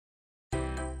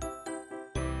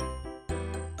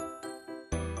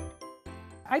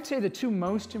I'd say the two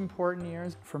most important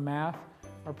years for math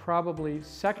are probably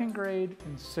second grade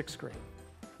and sixth grade.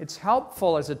 It's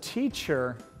helpful as a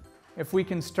teacher if we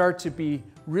can start to be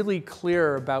really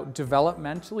clear about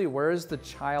developmentally, where is the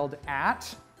child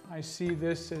at? I see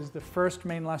this as the first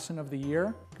main lesson of the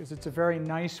year because it's a very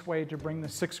nice way to bring the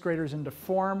sixth graders into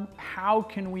form. How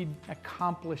can we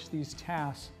accomplish these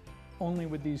tasks only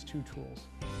with these two tools?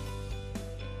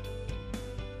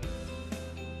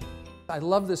 I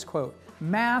love this quote.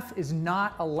 Math is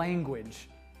not a language,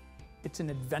 it's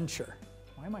an adventure.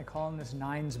 Why am I calling this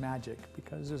nines magic?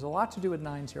 Because there's a lot to do with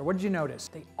nines here. What did you notice?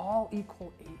 They all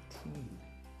equal 18.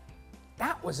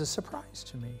 That was a surprise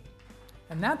to me.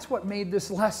 And that's what made this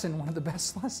lesson one of the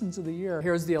best lessons of the year.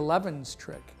 Here's the 11s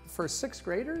trick. For sixth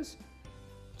graders,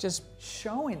 just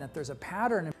showing that there's a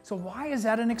pattern. So why is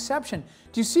that an exception?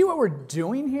 Do you see what we're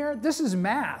doing here? This is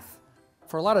math.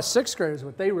 For a lot of sixth graders,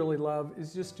 what they really love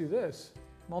is just do this.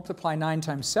 Multiply 9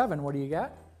 times 7, what do you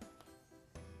get?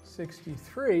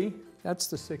 63. That's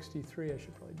the 63. I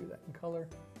should probably do that in color.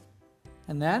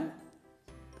 And then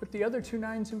put the other two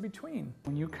 9s in between.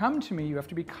 When you come to me, you have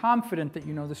to be confident that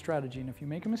you know the strategy. And if you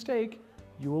make a mistake,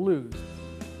 you will lose.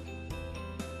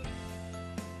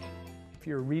 If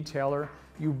you're a retailer,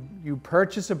 you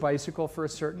purchase a bicycle for a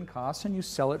certain cost and you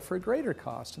sell it for a greater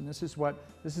cost. And this is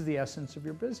the essence of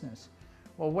your business.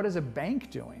 Well, what is a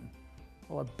bank doing?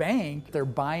 Well, a bank, they're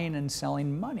buying and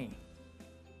selling money.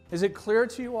 Is it clear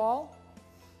to you all?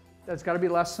 That's got to be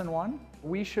lesson one.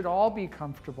 We should all be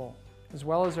comfortable, as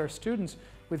well as our students,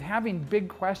 with having big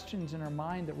questions in our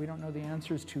mind that we don't know the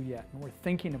answers to yet and we're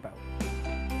thinking about.